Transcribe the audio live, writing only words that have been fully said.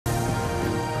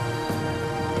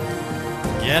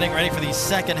Getting ready for the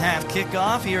second half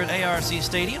kickoff here at ARC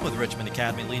Stadium with Richmond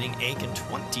Academy leading Aiken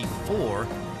 24-7.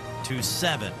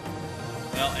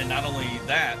 Well, and not only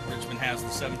that, Richmond has the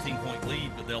 17-point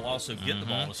lead, but they'll also get the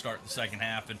ball to start the second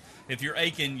half. And if you're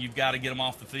Aiken, you've got to get them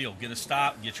off the field. Get a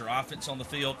stop, get your offense on the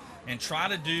field, and try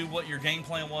to do what your game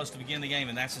plan was to begin the game,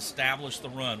 and that's establish the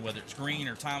run, whether it's Green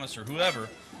or Thomas or whoever.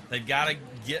 They've got to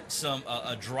get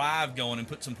a drive going and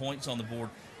put some points on the board.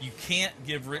 You can't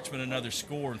give Richmond another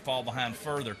score and fall behind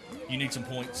further. You need some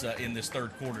points in this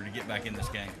third quarter to get back in this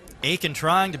game. Aiken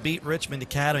trying to beat Richmond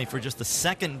Academy for just the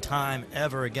second time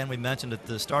ever. Again, we mentioned at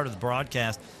the start of the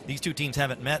broadcast, these two teams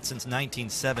haven't met since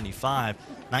 1975.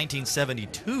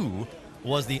 1972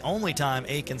 was the only time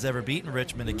Aiken's ever beaten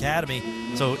Richmond Academy,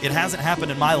 so it hasn't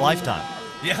happened in my lifetime.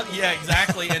 Yeah,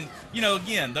 exactly. And, you know,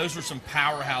 again, those were some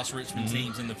powerhouse Richmond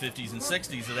teams in the 50s and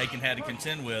 60s that Aiken had to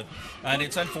contend with. And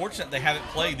it's unfortunate they haven't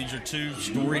played. These are two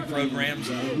storied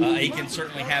programs. Aiken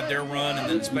certainly had their run, and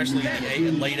then especially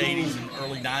in the late 80s and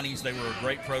early 90s, they were a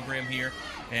great program here.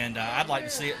 And I'd like to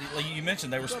see it. You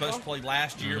mentioned they were supposed to play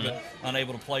last year, but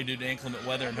unable to play due to inclement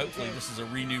weather. And hopefully this is a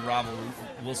renewed rivalry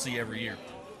we'll see every year.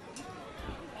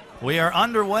 We are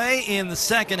underway in the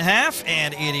second half,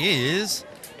 and it is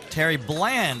Terry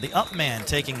Bland, the up man,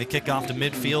 taking the kickoff to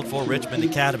midfield for Richmond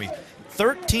Academy.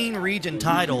 13 region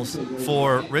titles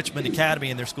for Richmond Academy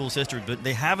in their school's history, but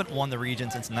they haven't won the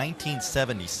region since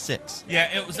 1976.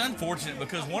 Yeah, it was unfortunate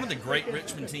because one of the great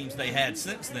Richmond teams they had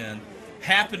since then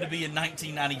happened to be in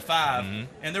 1995,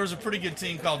 and there was a pretty good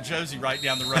team called Josie right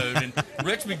down the road, and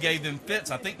Richmond gave them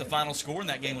fits. I think the final score in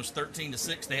that game was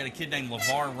 13-6. They had a kid named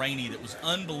LeVar Rainey that was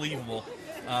unbelievable.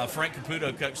 Frank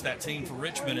Caputo coached that team for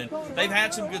Richmond, and they've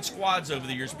had some good squads over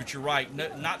the years, but you're right,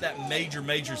 not that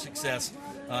major success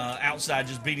outside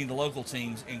just beating the local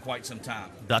teams in quite some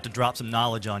time. About to drop some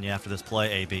knowledge on you after this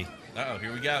play, AB. Uh-oh,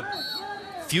 here we go.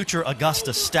 Future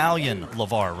Augusta Stallion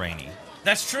LeVar Rainey.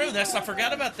 That's true. I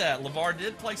forgot about that. LeVar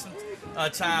did play some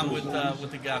time with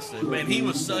Augusta. Man, he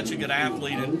was such a good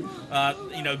athlete, and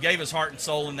gave his heart and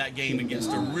soul in that game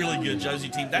against a really good Josie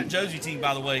team. That Josie team,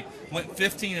 by the way, went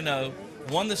 15-0.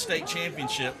 Won the state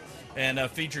championship, and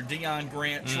featured Deion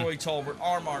Grant, Troy Tolbert,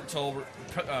 Mark Tolbert,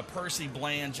 Percy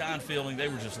Bland, John Fielding. They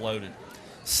were just loaded.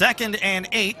 2nd and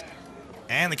 8,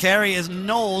 and the carry is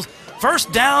Knowles.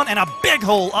 First down and a big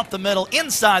hole up the middle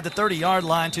inside the 30-yard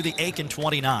line to the Aiken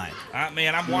 29.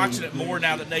 Man, I'm watching it more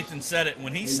now that Nathan said it.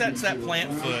 When he sets that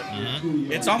plant foot,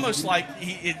 it's almost like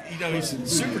he's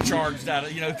supercharged out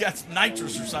of, got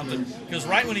nitrous or something, because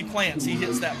right when he plants, he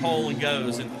hits that pole and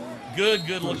goes. And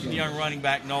good-looking young running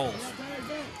back Knowles.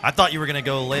 I thought you were going to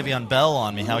go Le'Veon Bell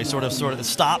on me, how he sort of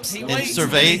stops and waits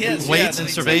and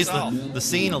surveys the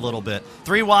scene a little bit.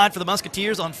 3 wide for the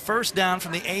Musketeers on first down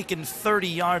from the Aiken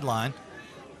 30-yard line.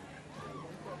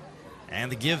 And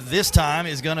the give this time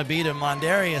is going to be to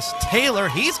Mondarius Taylor.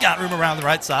 He's got room around the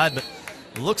right side, but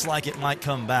looks like it might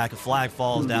come back. A flag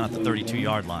falls down at the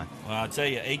 32-yard line. Well, I'll tell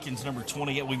you, Aiken's number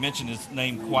 28, we mentioned his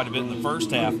name quite a bit in the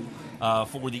first half.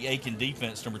 For the Aiken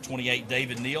defense, number 28,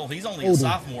 David Neal. He's only a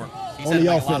sophomore. He's had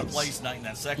to make a lot of plays tonight in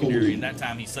that secondary, and that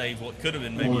time he saved what could have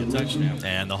been maybe a touchdown.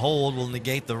 And the hold will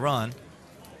negate the run.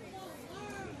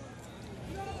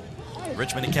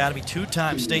 Richmond Academy,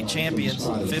 2-time state champions,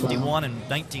 51 and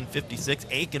 1956.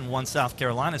 Aiken won South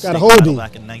Carolina state title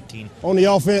back in 19. On the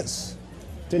offense,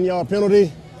 10-yard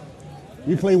penalty.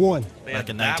 Replay 1. Back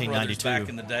in 1992. Back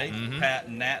in the day, Pat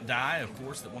and Nat Dye, of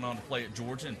course, that went on to play at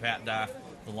Georgia, and Pat Dye,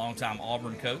 the longtime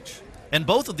Auburn coach. And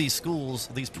both of these schools,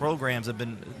 these programs have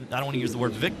been, I don't want to use the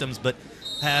word victims, but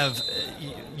have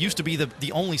used to be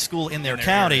the only school in their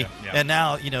county, and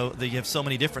now, they have so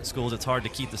many different schools, it's hard to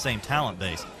keep the same talent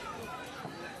base.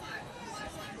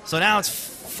 So now it's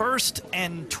 1st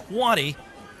and 20,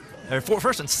 or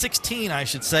 1st and 16, I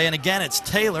should say, and again it's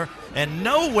Taylor, and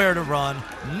nowhere to run,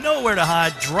 nowhere to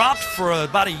hide, dropped for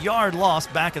about a yard loss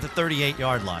back at the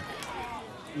 38-yard line.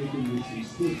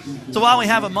 So while we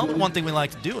have a moment, one thing we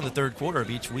like to do in the third quarter of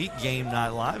each week, Game Night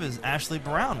Live, is Ashley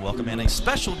Brown welcome in a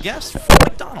special guest from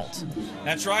McDonald's.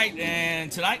 That's right, and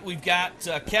tonight we've got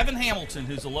Kevin Hamilton,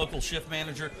 who's a local shift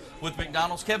manager with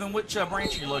McDonald's. Kevin, which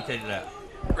branch are you located at?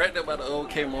 Right there by the old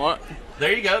Kmart.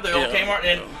 There you go, the old Kmart.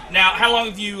 And now, how long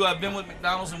have you been with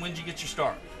McDonald's, and when did you get your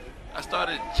start? I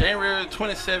started January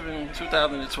 27,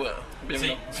 2012. So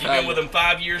you've been with them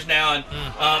 5 years now, and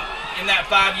in that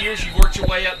 5 years, you worked your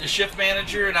way up to shift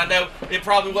manager, and I know it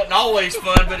probably wasn't always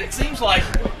fun, but it seems like,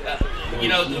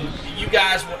 you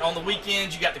guys, on the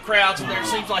weekends, you got the crowds in there. It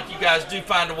seems like you guys do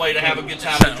find a way to have a good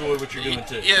time and enjoy what you're doing,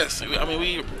 too. Yes. I mean,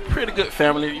 we pretty good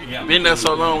family. Been there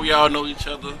so long, we all know each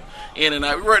other. in and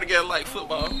out. We work together like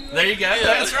football. There you go. Yeah.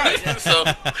 That's right. So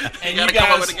And you got to you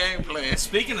come up guys- with a game plan.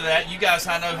 Speaking of that, you guys,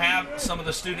 I know, have some of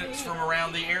the students from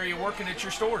around the area working at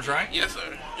your stores, right? Yes,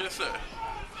 sir. Yes, sir.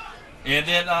 And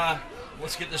then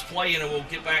let's get this play in, and we'll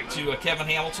get back to Kevin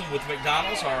Hamilton with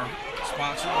McDonald's, our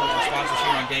sponsor. One of our sponsors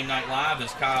here on Game Night Live,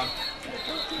 as Kyle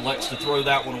elects to throw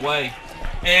that one away.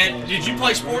 And did you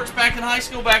play sports back in high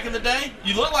school, back in the day?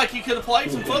 You look like you could have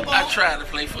played some football. I tried to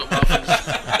play football.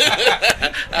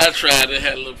 I tried. It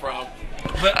had a little problem.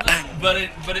 But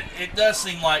it does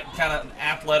seem like kind of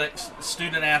athletics,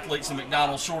 student athletes, and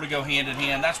McDonald's sort of go hand in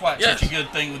hand. That's why it's Yes. such a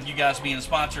good thing with you guys being a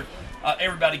sponsor.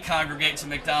 Everybody congregates at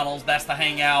McDonald's. That's the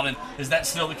hangout. And is that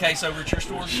still the case over at your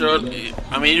store? Sure.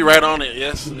 I mean, you're right on it.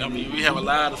 Yes. I mean, we have a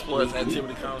lot of sports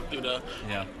activity coming through the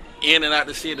Yeah. in and out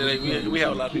the city. We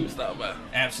have a lot of people stop by.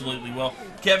 Absolutely. Well,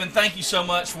 Kevin, thank you so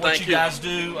much for what Thank you you. guys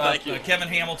do. Thank you. Kevin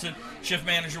Hamilton, shift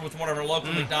manager with one of our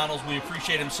local McDonald's. We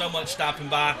appreciate him so much stopping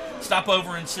by. Stop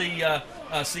over and see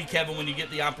Kevin when you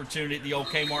get the opportunity at the old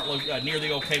Kmart near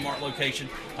the old Kmart location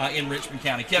in Richmond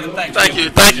County. Kevin, thanks. Thank you.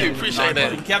 Thank you. Appreciate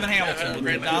that. Kevin Hamilton with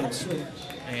McDonald's,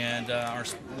 and our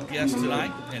guest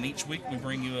tonight. And each week we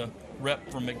bring you a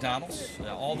rep from McDonald's,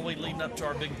 all the way leading up to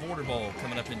our big Border Bowl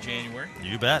coming up in January.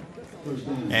 You bet.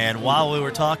 And while we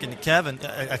were talking to Kevin,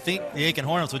 I think the Aiken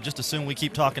Hornets would just assume we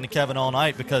keep talking to Kevin all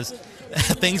night because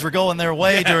things were going their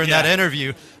way during that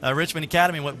interview. Richmond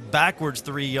Academy went backwards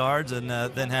 3 yards and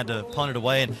then had to punt it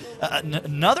away. And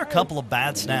another couple of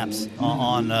bad snaps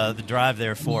on the drive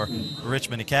there for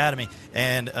Richmond Academy.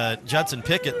 And Judson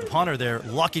Pickett, the punter there,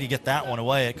 lucky to get that one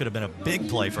away. It could have been a big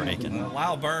play for Aiken.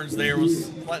 Lyle Burns there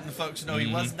was letting the folks know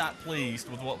he was not pleased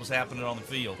with what was happening on the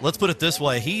field. Let's put it this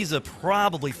way. He's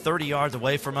probably 30 yards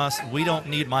away from us. We don't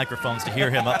need microphones to hear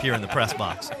him up here in the press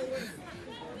box.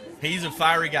 He's a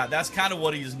fiery guy. That's kind of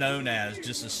what he's known as,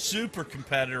 just a super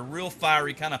competitor, real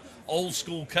fiery, kind of old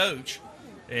school coach.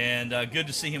 And good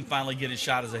to see him finally get his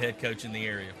shot as a head coach in the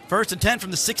area. 1st and 10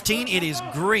 from the 16. It is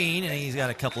Green, and he's got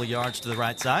a couple of yards to the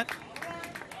right side.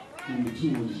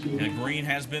 Green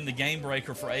has been the game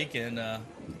breaker for Aiken,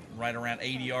 right around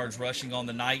 80 yards rushing on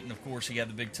the night, and of course he had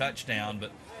the big touchdown.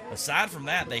 But aside from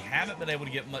that, they haven't been able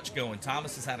to get much going.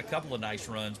 Thomas has had a couple of nice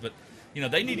runs, but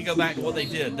they need to go back to what they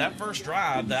did. That first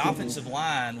drive, the offensive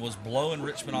line was blowing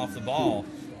Richmond off the ball.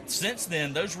 Since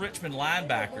then, those Richmond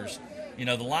linebackers,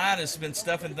 the line has been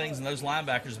stuffing things, and those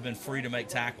linebackers have been free to make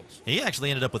tackles. He actually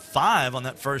ended up with 5 on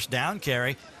that first down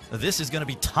carry. This is going to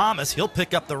be Thomas. He'll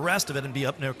pick up the rest of it and be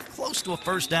up there close to a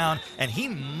first down, and he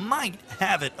might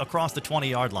have it across the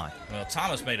 20-yard line. Well,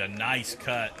 Thomas made a nice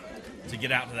cut to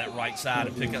get out to that right side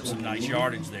and pick up some nice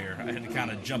yardage there. I had to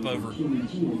kind of jump over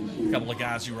a couple of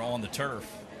guys who were on the turf.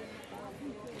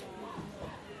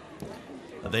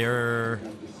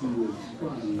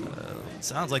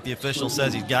 Sounds like the official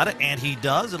says he's got it, and he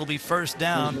does. It'll be first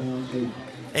down.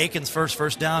 Aiken's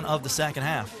first down of the second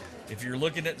half. If you're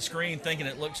looking at the screen thinking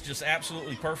it looks just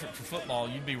absolutely perfect for football,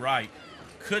 you'd be right.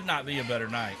 Could not be a better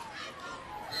night.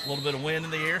 A little bit of wind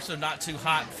in the air, so not too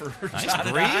hot for Nice John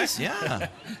and breeze, I. yeah.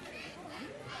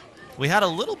 We had a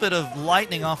little bit of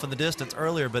lightning off in the distance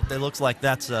earlier, but it looks like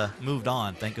that's moved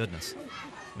on, thank goodness.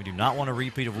 We do not want a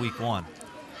repeat of week 1.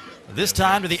 This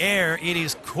time to the air, it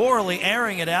is Corley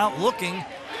airing it out, looking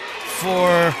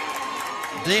for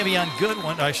Davion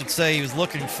Goodwin. I should say he was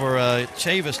looking for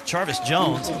Charvis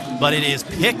Jones, but it is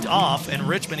picked off, and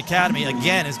Richmond Academy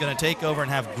again is going to take over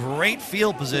and have great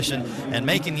field position, and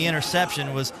making the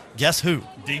interception was, guess who?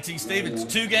 DT Stevens,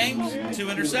 2 games, 2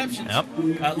 interceptions.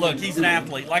 Yep. Look, he's an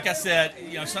athlete. Like I said,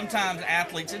 sometimes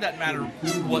athletes, it doesn't matter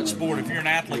what sport. If you're an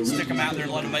athlete, stick them out there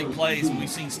and let them make plays. And we've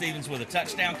seen Stevens with a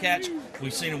touchdown catch.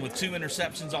 We've seen him with 2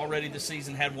 interceptions already this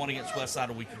season, had one against Westside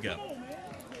a week ago.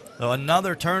 So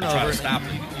another turnover. You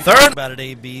Third about it,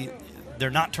 AB.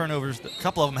 They're not turnovers. A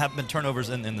couple of them have been turnovers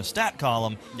in the stat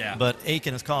column. Yeah. But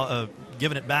Aiken has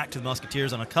given it back to the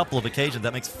Musketeers on a couple of occasions.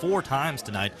 That makes 4 times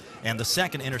tonight, and the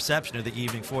second interception of the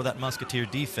evening for that Musketeer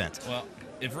defense. Well,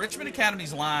 if Richmond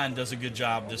Academy's line does a good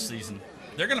job this season,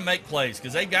 they're going to make plays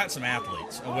because they've got some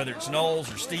athletes, whether it's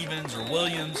Knowles or Stevens or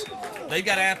Williams. They've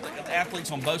got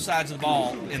athletes on both sides of the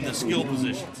ball in the skill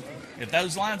positions. If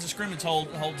those lines of scrimmage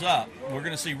holds up, we're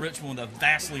going to see Richmond with a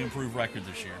vastly improved record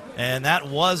this year. And that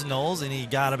was Knowles, and he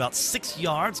got about 6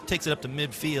 yards, takes it up to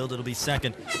midfield. It'll be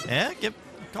second.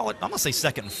 Call it, I'm going to say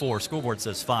 2nd and 4. Scoreboard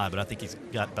says 5, but I think he's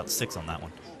got about 6 on that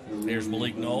one. There's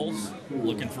Malik Knowles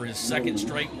looking for his 2nd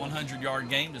straight 100-yard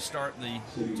game to start the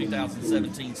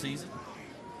 2017 season.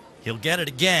 He'll get it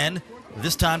again,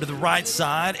 this time to the right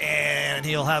side, and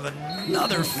he'll have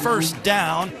another first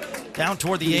down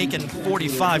toward the Aiken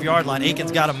 45-yard line.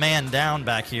 Aiken's got a man down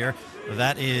back here.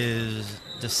 That is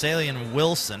DeSalian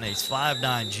Wilson, a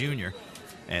 5'9" junior.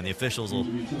 And the officials will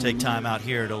take time out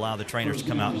here to allow the trainers to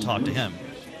come out and talk to him.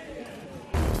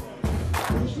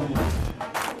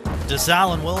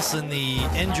 DeSalian Wilson, the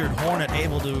injured Hornet,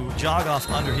 able to jog off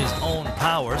under his own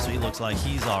power, so he looks like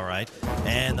he's all right.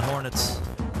 And the Hornets,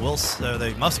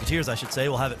 the Musketeers, I should say,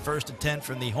 will have it 1st and 10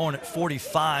 from the Hornet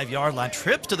 45-yard line.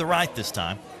 Trips to the right this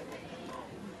time.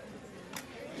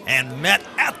 And met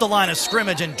at the line of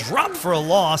scrimmage and dropped for a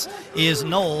loss is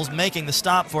Knowles, making the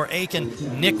stop for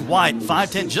Aiken. Nick White,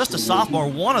 5'10", just a sophomore,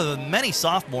 one of the many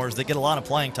sophomores that get a lot of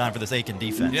playing time for this Aiken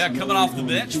defense. Yeah, coming off the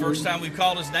bench, first time we've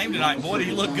called his name tonight. Boy, did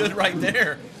he look good right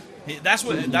there. That's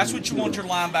what you want your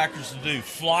linebackers to do,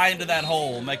 fly into that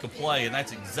hole and make a play, and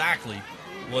that's exactly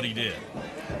what he did.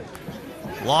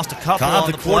 Lost a couple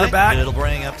on the quarterback. It'll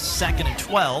bring up 2nd and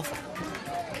 12.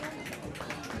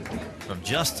 From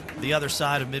just the other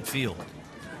side of midfield.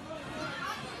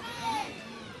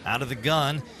 Out of the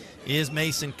gun is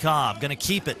Mason Cobb. Going to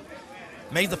keep it.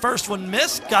 Made the first one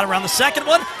miss. Got around the second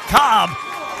one. Cobb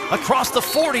across the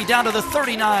 40 down to the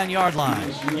 39-yard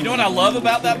line. You know what I love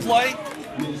about that play?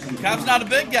 Cobb's not a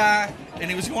big guy, and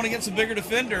he was going against a bigger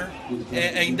defender,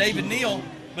 and David Neal.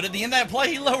 But at the end of that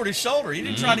play, he lowered his shoulder. He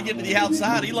didn't try to get to the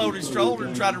outside. He lowered his shoulder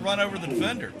and tried to run over the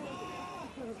defender.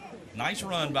 Nice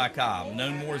run by Cobb.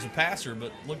 Known more as a passer,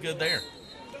 but looked good there.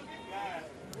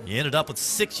 He ended up with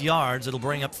 6 yards. It'll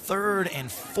bring up 3rd and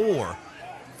 4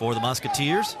 for the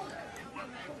Musketeers.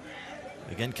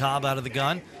 Again, Cobb out of the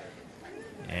gun.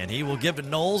 And he will give to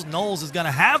Knowles. Knowles is going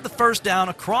to have the first down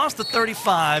across the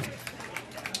 35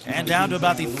 and down to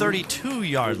about the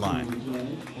 32-yard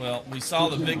line. Well, we saw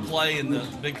the big play and the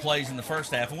big plays in the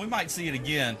first half, and we might see it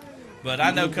again. But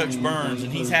I know Coach Burns,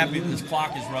 and he's happy that his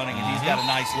clock is running, and he's got a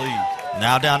nice lead.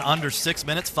 Now down under 6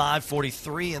 minutes,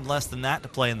 5:43 and less than that to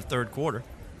play in the 3rd quarter.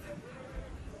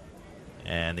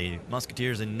 And the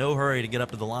Musketeers in no hurry to get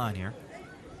up to the line here.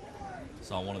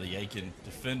 Saw one of the Aiken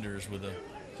defenders with a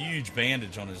huge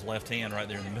bandage on his left hand right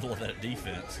there in the middle of that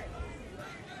defense.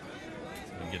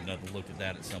 So we'll get another look at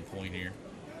that at some point here.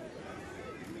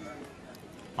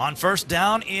 On first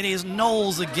down, it is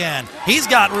Knowles again. He's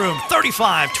got room,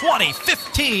 35, 20,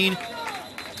 15,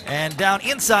 and down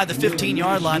inside the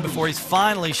 15-yard line before he's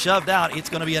finally shoved out. It's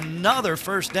going to be another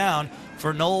first down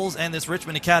for Knowles and this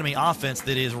Richmond Academy offense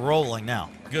that is rolling now.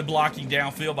 Good blocking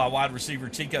downfield by wide receiver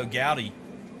Tico Gowdy,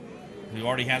 who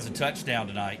already has a touchdown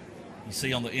tonight. You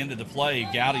see on the end of the play,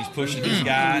 Gowdy's pushing his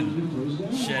guy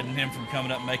and shedding him from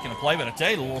coming up and making a play. But I tell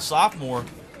you, the little sophomore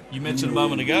you mentioned a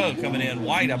moment ago coming in,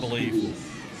 White, I believe,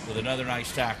 with another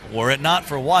nice tackle. Were it not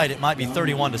for White, it might be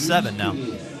 31-7 now.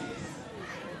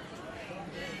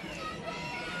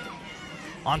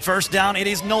 On first down, it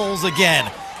is Knowles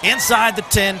again. Inside the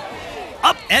 10,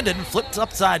 upended and flipped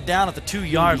upside down at the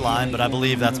 2-yard line, but I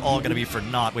believe that's all going to be for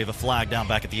naught. We have a flag down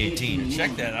back at the 18.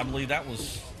 Check that. I believe that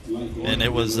was... And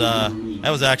it was that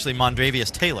was actually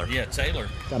Mondravius Taylor. Yeah, Taylor.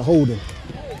 Got to hold him.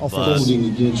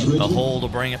 The hold will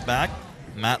bring it back.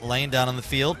 Matt Lane down on the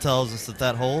field tells us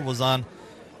that hold was on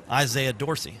Isaiah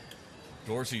Dorsey.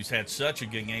 Dorsey's had such a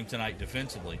good game tonight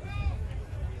defensively.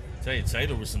 I tell you,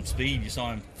 Taylor with some speed. You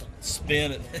saw him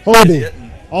spin it.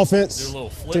 Holding. Offense. Do a little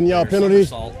flip 10-yard penalty.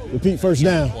 Repeat first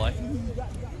down.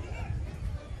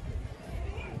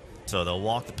 So they'll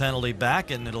walk the penalty back,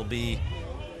 and it'll be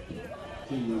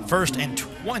 1st and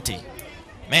 20.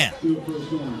 Man.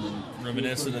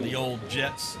 Reminiscent of the old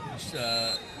Jets,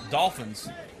 Dolphins,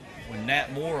 when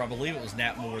Nat Moore, I believe it was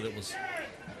Nat Moore that was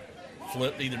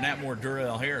flipped, either Nat Moore or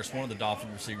Durrell Harris, one of the Dolphin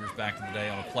receivers back in the day,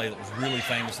 on a play that was really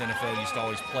famous. NFL used to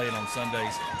always play it on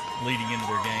Sundays leading into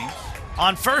their games.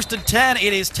 On 1st and 10,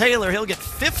 it is Taylor. He'll get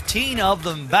 15 of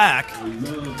them back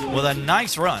with a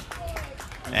nice run.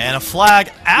 And a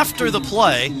flag after the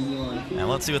play. And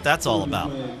let's see what that's all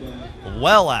about.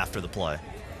 Well after the play.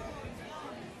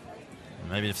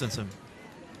 Maybe it's some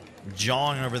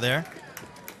jawing over there.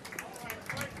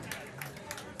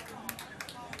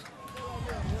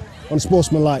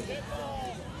 Unsportsmanlike.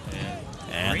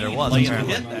 And there was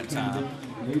apparently. That time.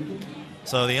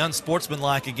 So the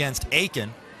unsportsmanlike against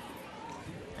Aiken.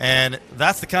 And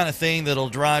that's the kind of thing that'll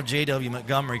drive J.W.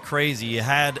 Montgomery crazy. You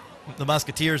had the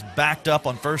Musketeers backed up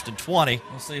on 1st and 20.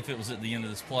 We'll see if it was at the end of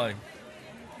this play.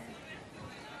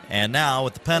 And now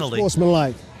with the penalty.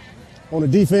 Sportsmanlike on the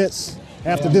defense,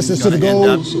 half the distance to the goal.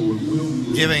 End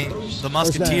up giving the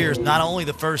Musketeers not only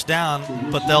the first down,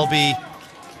 but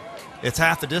it's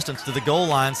half the distance to the goal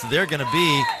line, so they're going to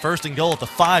be 1st and goal at the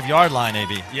 5-yard line,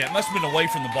 AB. Yeah, it must have been away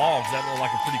from the ball because that looked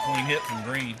like a pretty clean hit from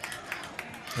Green.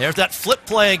 There's that flip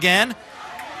play again,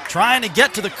 trying to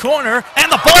get to the corner,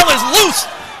 and the ball is loose.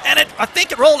 And I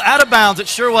think it rolled out of bounds. It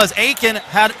sure was. Aiken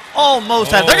had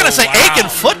almost had. They're going to say wow. Aiken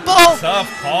football?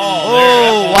 Tough call.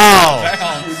 Oh, wow.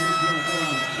 Bounds.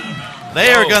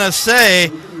 They are going to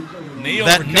say Neal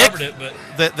that recovered it, but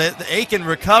that Aiken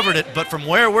recovered it, but from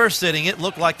where we're sitting, it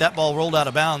looked like that ball rolled out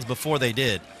of bounds before they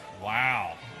did.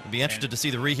 wow. I'd be interested to see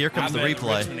the here comes the I bet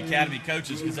replay. Richmond Academy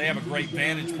coaches, because they have a great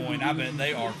vantage point, I bet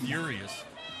they are furious.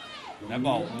 That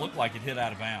ball looked like it hit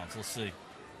out of bounds. Let's see.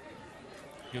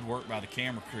 Good work by the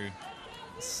camera crew.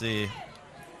 Let's see.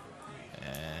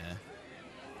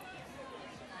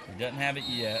 He doesn't have it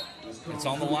yet. It's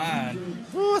on the line.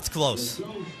 Oh, it's close.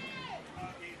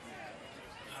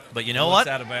 But you know Well, it's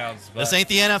what? out of bounds. But This ain't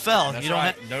the NFL. that's You don't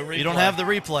right. have No you don't replay. have the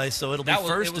replay, so it'll be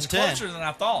first it was and 10. closer than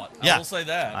I thought. Yeah, I will say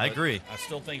that. I but agree. I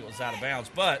still think it was out of bounds.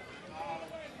 But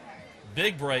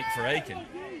big break for Aiken.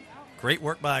 Great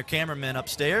work by our cameramen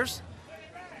upstairs.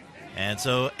 And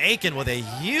so Aiken with a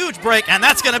huge break, and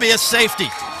that's going to be a safety.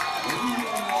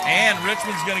 And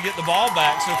Richmond's going to get the ball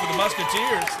back. So for the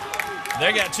Musketeers,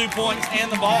 they got 2 points and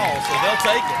the ball, so they'll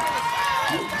take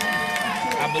it.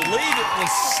 I believe it was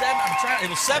it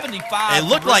was 75. It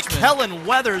looked for like Richmond. Kellen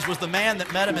Weathers was the man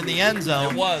that met him in the end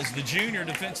zone. It was the junior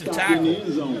defensive tackle,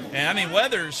 and I mean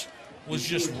Weathers was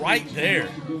just right there.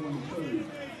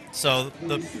 So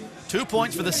the 2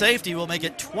 points for the safety will make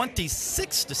it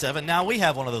 26-7. Now we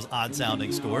have one of those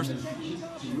odd-sounding scores.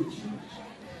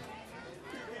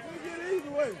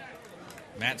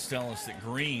 Matt's telling us that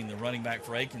Green, the running back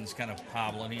for Aiken, is kind of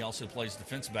hobbling. He also plays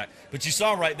defensive back. But you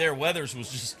saw right there, Weathers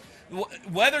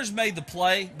made the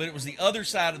play, but it was the other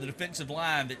side of the defensive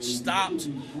line that stopped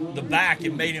the back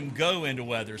and made him go into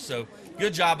Weathers. So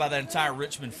good job by that entire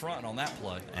Richmond front on that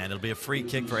play. And it'll be a free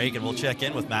kick for Aiken. We'll check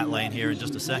in with Matt Lane here in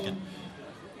just a second.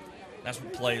 That's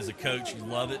what play as a coach. You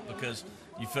love it because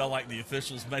you felt like the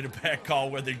officials made a bad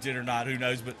call, whether they did or not, who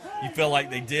knows, but you felt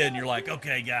like they did, and you're like,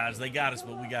 okay, guys, they got us,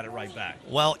 but we got it right back.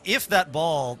 Well, if that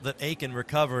ball that Aiken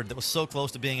recovered that was so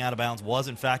close to being out of bounds was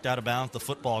in fact out of bounds, the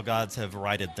football gods have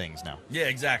righted things now. Yeah,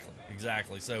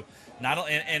 exactly. So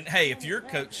and hey, if you're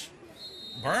Coach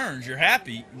Burns, you're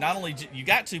happy. Not only you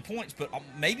got 2 points, but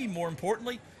maybe more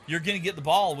importantly, you're going to get the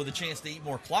ball with a chance to eat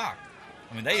more clock.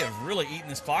 I mean, they have really eaten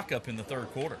this clock up in the third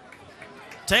quarter.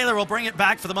 Taylor will bring it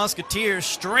back for the Musketeers,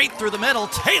 straight through the middle.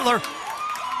 Taylor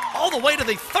all the way to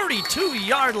the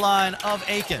 32-yard line of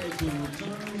Aiken.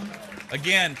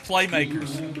 Again,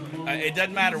 playmakers. It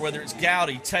doesn't matter whether it's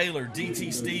Gowdy, Taylor,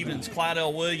 D.T. Stevens,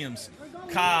 Clydell Williams,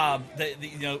 Cobb.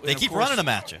 They keep running them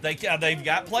at you. They've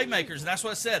got playmakers, and that's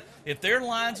what I said. If their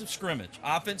lines of scrimmage,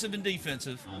 offensive and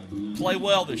defensive, play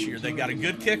well this year, they've got a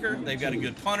good kicker, they've got a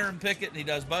good punter in Pickett, and he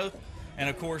does both, and,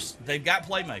 of course, they've got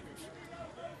playmakers.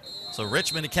 So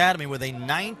Richmond Academy with a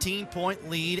 19-point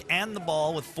lead and the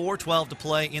ball with 4:12 to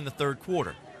play in the third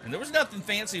quarter. And there was nothing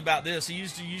fancy about this. He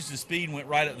used his speed and went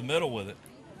right up the middle with it.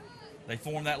 They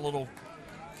formed that little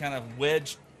kind of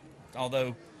wedge,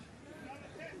 although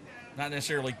not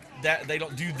necessarily that they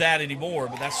don't do that anymore,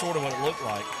 but that's sort of what it looked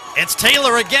like. It's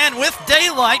Taylor again with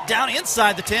daylight down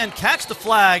inside the 10. Catch the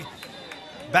flag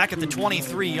back at the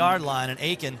 23-yard line, and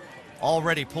Aiken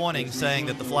already pointing, saying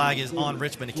that the flag is on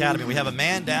Richmond Academy. We have a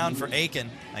man down for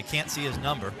Aiken. I can't see his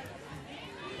number.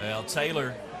 Well,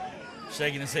 Taylor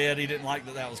shaking his head. He didn't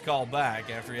like that was called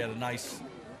back after he had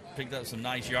picked up some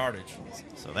nice yardage.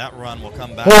 So that run will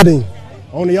come back. Holding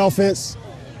on the offense,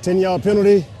 10-yard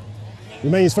penalty,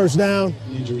 remains first down.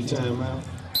 Injury timeout.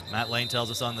 Matt Lane tells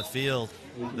us on the field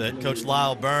that Coach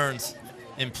Lyle Burns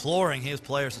imploring his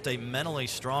players to stay mentally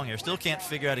strong here. Still can't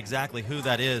figure out exactly who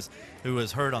that is who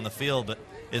was hurt on the field, but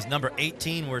is number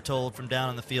 18, we're told, from down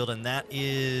on the field, and that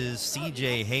is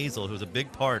C.J. Hazel, who's a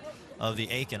big part of the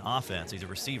Aiken offense. He's a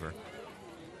receiver.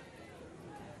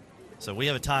 So we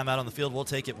have a timeout on the field. We'll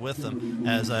take it with them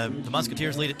as the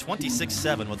Musketeers lead at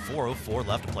 26-7 with 4:04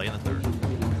 left to play in the third.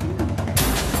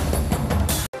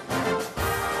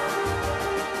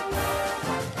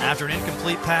 After an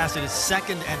incomplete pass, it is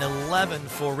 2nd and 11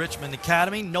 for Richmond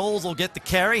Academy. Knowles will get the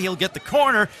carry. He'll get the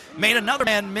corner. Made another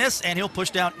man miss, and he'll push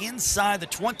down inside the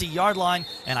 20-yard line.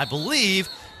 And I believe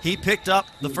he picked up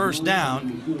the first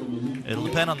down. It'll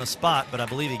depend on the spot, but I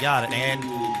believe he got it, and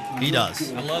he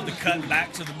does. I love the cut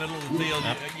back to the middle of the field.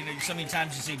 Yep. So many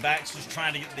times you see backs just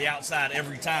trying to get to the outside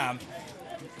every time.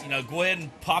 Go ahead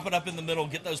and pop it up in the middle,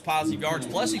 get those positive yards.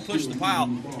 Plus, he pushed the pile.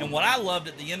 And what I loved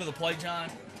at the end of the play, John,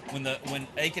 when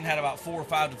Aiken had about 4 or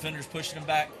 5 defenders pushing him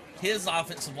back, his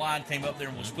offensive line came up there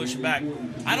and was pushing back.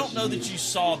 I don't know that you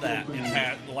saw that in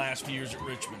the last few years at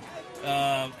Richmond.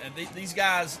 And these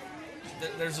guys,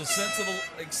 there's a sense of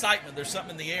excitement. There's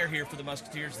something in the air here for the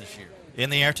Musketeers this year. In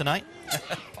the air tonight?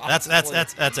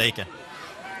 That's Aiken.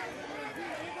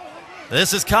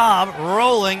 This is Cobb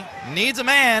rolling, needs a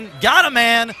man, got a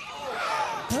man,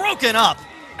 broken up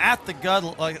at the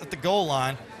goal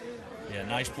line. Yeah,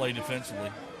 nice play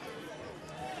defensively.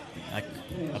 I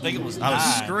think it was I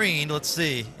was screened. Let's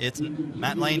see. It's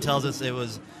Matt Lane tells us it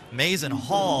was Mason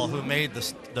Hall who made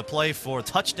the play for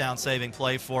touchdown saving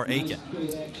play for Aiken.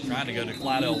 Trying to go to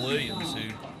Clydell Williams,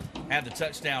 who had the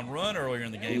touchdown run earlier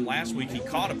in the game. Last week he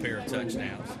caught a pair of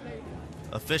touchdowns.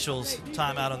 Officials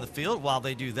timeout on the field. While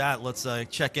they do that, let's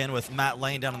check in with Matt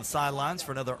Lane down on the sidelines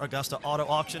for another Augusta Auto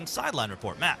Auction sideline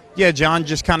report. Matt. Yeah, John,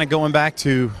 just kind of going back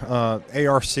to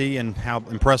ARC and how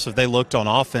impressive they looked on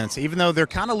offense. Even though they're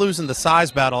kind of losing the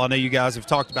size battle, I know you guys have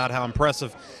talked about how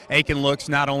impressive Aiken looks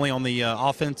not only on the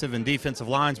offensive and defensive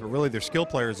lines, but really their skill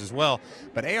players as well.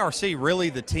 But ARC really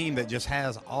the team that just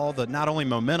has all the not only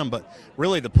momentum, but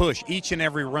really the push. Each and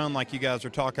every run like you guys are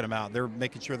talking about, they're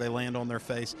making sure they land on their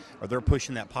face or they're pushing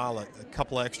that pile a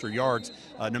couple of extra yards,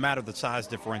 no matter the size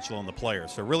differential on the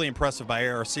players. So really impressive by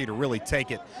ARC to really take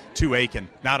it to Aiken,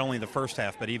 not only in the first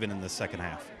half, but even in the second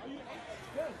half.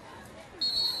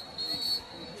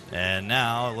 And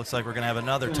now it looks like we're going to have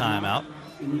another timeout.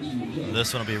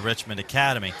 This one will be Richmond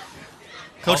Academy.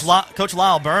 Coach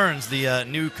Lyle Burns, the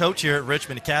new coach here at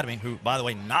Richmond Academy, who, by the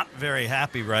way, not very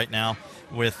happy right now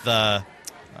with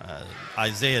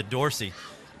Isaiah Dorsey.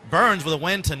 Burns, with a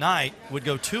win tonight, would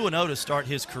go 2-0 to start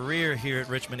his career here at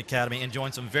Richmond Academy and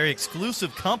join some very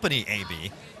exclusive company,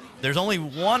 AB. There's only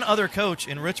one other coach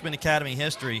in Richmond Academy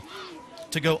history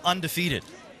to go undefeated.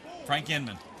 Frank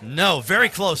Inman. No, very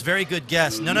close, very good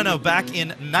guess. No. Back in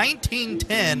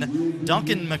 1910,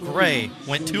 Duncan McRae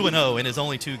went 2-0 in his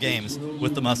only 2 games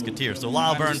with the Musketeers. So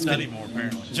Lyle Burns study more,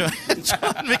 apparently. John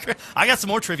McRae. I got some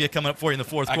more trivia coming up for you in the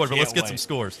fourth quarter, but let's get some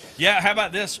scores. Yeah, how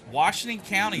about this? Washington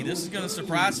County, this is going to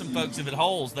surprise some folks if it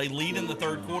holds. They lead in the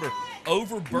third quarter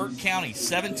over Burke County,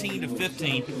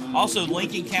 17-15. Also,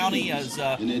 Lincoln County has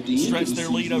stretched their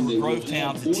lead over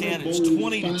Grovetown to 10. It's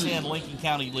 20-10. Lincoln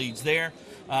County leads there.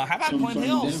 How about Glen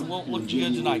Hills? Looking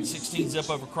good tonight. 16-zip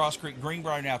over Cross Creek.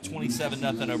 Greenbrier now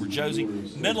 27-0 over Josie.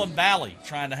 Midland Valley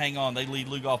trying to hang on. They lead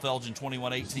Lugoff Elgin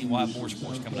 21-18. We'll have more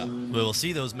sports coming up. We will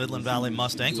see those Midland Valley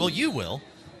Mustangs. Well, you will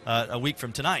a week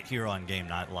from tonight here on Game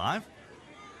Night Live.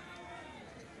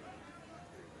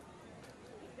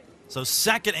 So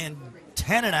 2nd and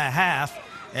 10.5.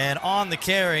 And on the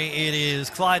carry, it is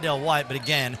Clydell White. But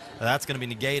again, that's going to be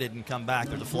negated and come back.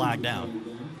 There's a flag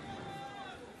down.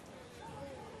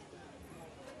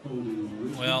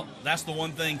 Well, that's the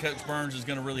one thing Coach Burns is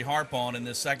going to really harp on in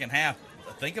this second half.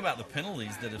 Think about the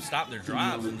penalties that have stopped their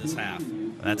drives in this half.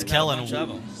 That's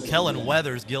Kellen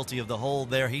Weathers guilty of the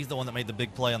hold there. He's the one that made the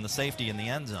big play on the safety in the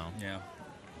end zone. Yeah.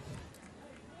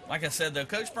 Like I said, though,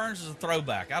 Coach Burns is a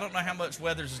throwback. I don't know how much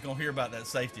Weathers is going to hear about that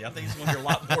safety. I think he's going to hear a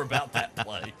lot more about that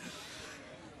play.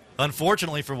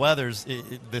 Unfortunately for Weathers,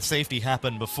 the safety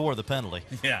happened before the penalty.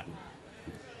 Yeah.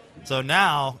 So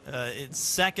now it's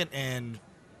 2nd and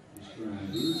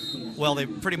well, they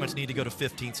pretty much need to go to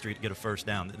 15th Street to get a first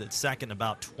down. It's 2nd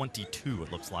about 22,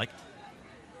 it looks like.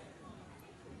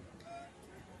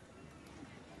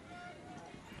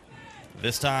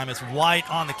 This time it's White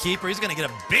on the keeper. He's going to get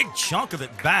a big chunk of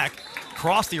it back,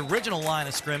 across the original line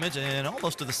of scrimmage and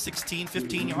almost to the 16,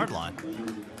 15-yard line.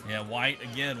 Yeah, White,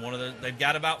 again, they've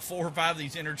got about 4 or 5 of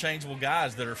these interchangeable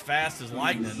guys that are fast as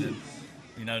lightning. And,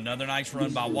 another nice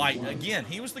run by White. Again,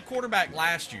 he was the quarterback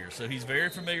last year, so he's very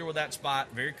familiar with that spot,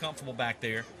 very comfortable back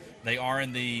there. They are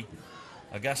in the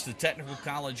Augusta Technical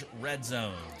College red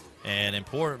zone. And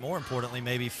more importantly,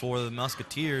 maybe for the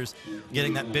Musketeers,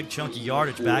 getting that big chunky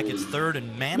yardage back. It's 3rd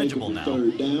and manageable now.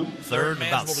 3rd and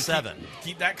about 7.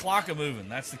 Keep that clock moving.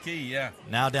 That's the key, yeah.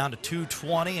 Now down to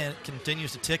 2:20, and it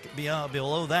continues to tick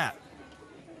below that.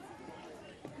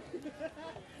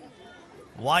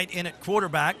 White in at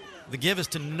quarterback. The give is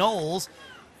to Knowles.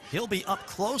 He'll be up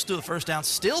close to the first down,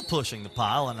 still pushing the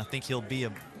pile, and I think he'll be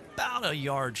about a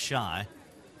yard shy.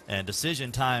 And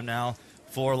decision time now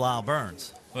for Lyle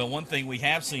Burns. Well, one thing we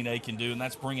have seen Aiken do, and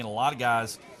that's bringing a lot of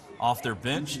guys off their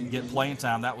bench and get playing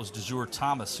time. That was DeJour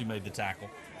Thomas who made the tackle.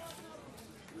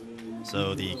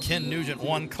 So the Ken Nugent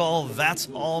one call, that's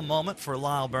all moment for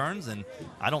Lyle Burns, and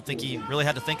I don't think he really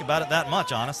had to think about it that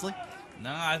much, honestly. No,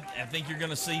 I think you're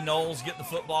going to see Knowles get the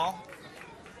football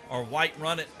or White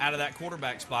run it out of that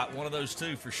quarterback spot, one of those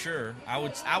two for sure. I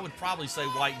would probably say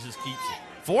White just keeps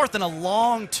it. 4th and a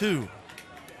long 2.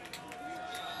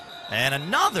 And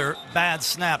another bad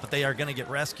snap, but they are going to get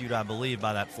rescued, I believe,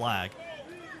 by that flag.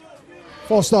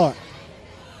 False start.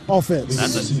 Offense.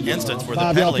 That's an instance where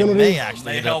the penalty may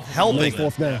actually end up helping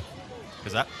them. 4th down.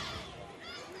 Because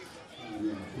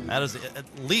that is at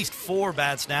least 4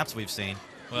 bad snaps we've seen.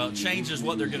 Well, it changes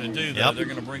what they're going to do, though. Yep. They're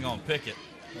going to bring on Pickett.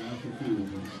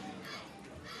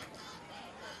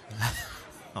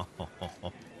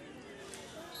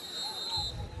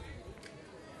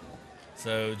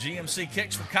 So GMC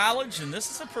kicks for College, and this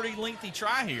is a pretty lengthy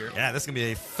try here. Yeah, this is going to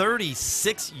be a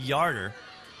 36-yarder.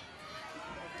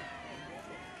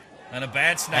 And a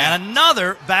bad snap. And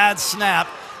another bad snap.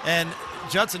 And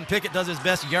Judson Pickett does his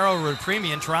best Yarrow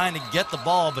Repremian trying to get the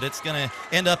ball, but it's going to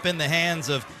end up in the hands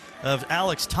of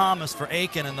Alex Thomas for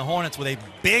Aiken, and the Hornets with a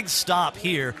big stop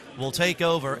here will take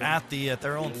over at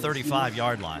their own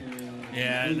 35-yard line.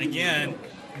 Yeah, and again,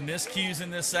 miscues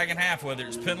in this second half, whether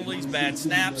it's penalties, bad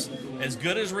snaps. As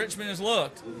good as Richmond has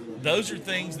looked, those are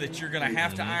things that you're going to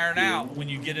have to iron out when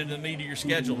you get into the meat of your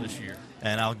schedule this year.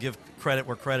 And I'll give credit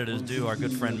where credit is due. Our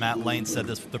good friend Matt Lane said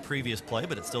this the previous play,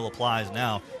 but it still applies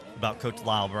now about Coach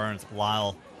Lyle Burns.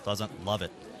 Lyle doesn't love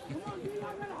it.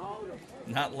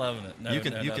 Not loving it. No,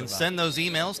 you can send those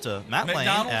emails to Matt Lane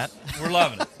at we're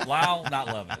loving it. Lyle, not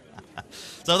loving it.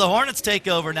 So the Hornets take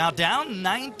over now, down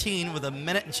 19 with a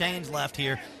minute and change left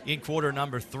here in quarter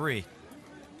number 3.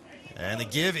 And the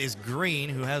give is Green,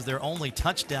 who has their only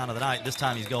touchdown of the night. This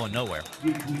time he's going nowhere.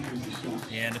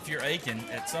 Yeah, and if you're Aiken,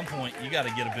 at some point you got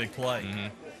to get a big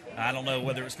play. I don't know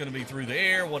whether it's going to be through the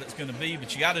air, what it's going to be,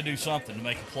 but you got to do something to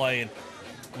make a play. And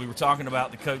we were talking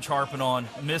about the coach harping on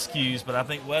miscues, but I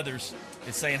think Weathers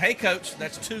is saying, hey, coach,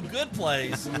 that's 2 good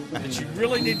plays that you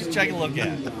really need to take a look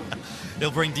at.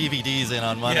 He'll bring DVDs in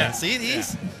on Monday. Yeah. See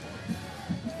these?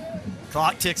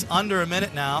 Clock ticks under a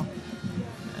minute now.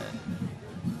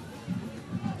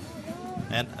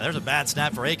 And there's a bad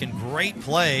snap for Aiken. Great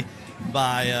play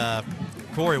by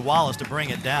Corey Wallace to bring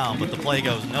it down, but the play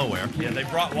goes nowhere. Yeah, they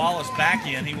brought Wallace back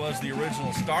in. He was the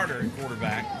original starter at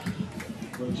quarterback.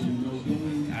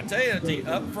 I tell you,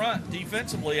 up front,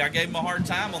 defensively, I gave him a hard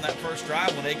time on that first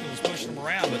drive when Aiken was pushing them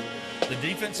around, but the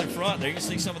defensive front, there you can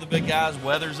see some of the big guys.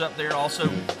 Weathers up there, also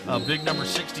big number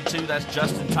 62, that's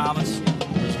Justin Thomas.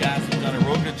 Those guys have done a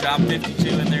real good job. 52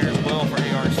 in there as well for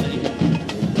ARC.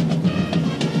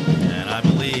 And I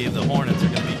believe the Hornets are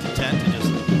going to be content to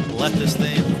just let this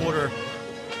thing quarter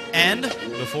end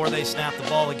before they snap the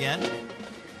ball again.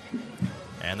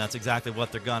 And that's exactly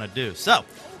what they're going to do. So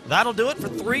that'll do it for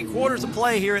 3 quarters of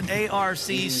play here at ARC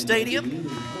Stadium.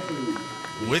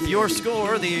 With your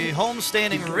score, the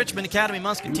homestanding Richmond Academy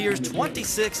Musketeers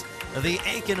 26, the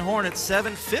Aiken Hornets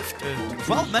 7.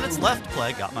 12 minutes left to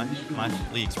play. Got my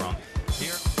leagues wrong.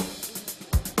 Here.